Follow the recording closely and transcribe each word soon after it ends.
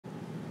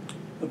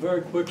A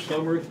very quick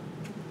summary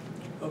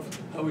of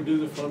how we do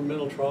the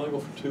fundamental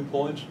triangle for 2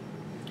 points.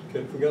 Okay,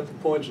 if we got the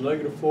points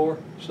 -4,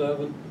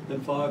 7,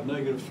 and 5,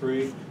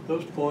 -3,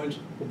 those points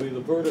will be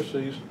the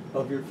vertices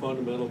of your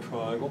fundamental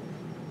triangle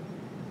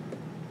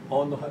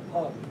on the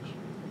hypotenuse.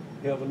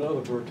 You have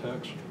another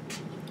vertex,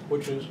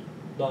 which is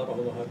not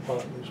on the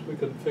hypotenuse. We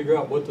can figure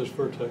out what this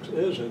vertex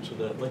is,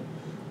 incidentally.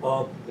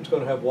 It's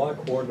going to have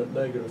y-coordinate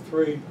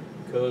 -3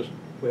 because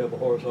we have a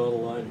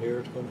horizontal line here.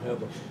 It's going to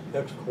have an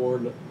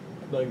x-coordinate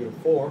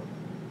 -4.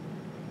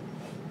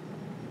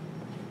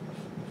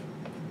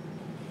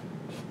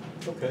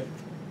 Okay.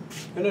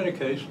 In any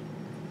case,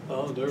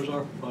 there's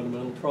our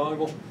fundamental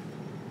triangle.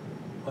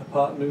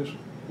 Hypotenuse,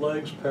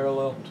 legs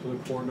parallel to the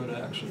coordinate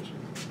axes.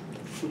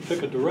 We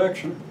pick a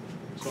direction,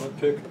 so I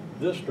pick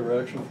this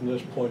direction from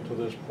this point to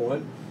this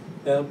point,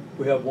 and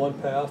we have one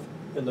path,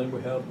 and then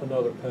we have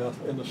another path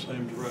in the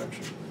same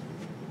direction.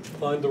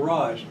 Find the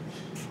rise.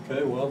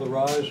 Okay, well, the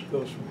rise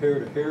goes from here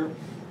to here.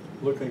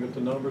 Looking at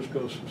the numbers,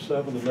 goes from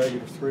 7 to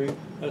 -3.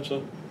 That's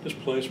a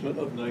displacement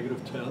of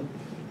 -10.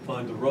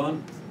 Find the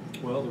run.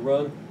 Well, the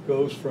run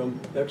goes from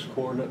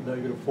x-coordinate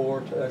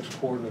 -4 to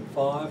x-coordinate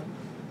 5.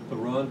 The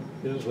run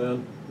is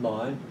then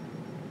 9.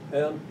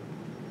 And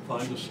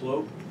find the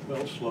slope.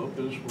 Well, slope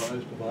is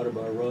rise divided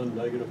by run,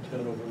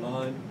 -10 over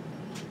 9.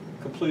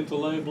 Complete the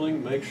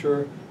labeling. Make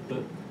sure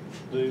that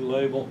the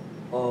label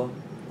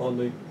on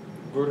the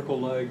vertical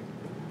leg,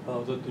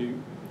 that the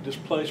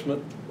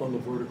displacement on the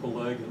vertical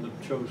leg in the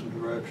chosen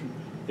direction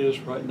is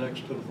right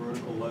next to the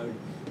vertical leg.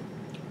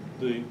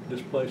 The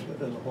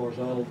displacement in the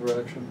horizontal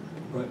direction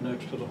right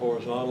next to the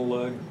horizontal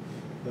leg.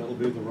 That'll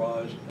be the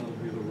rise,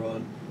 that'll be the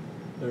run.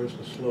 There's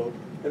the slope.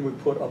 And we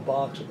put a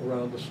box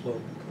around the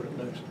slope and put it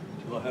next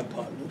to the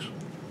hypotenuse.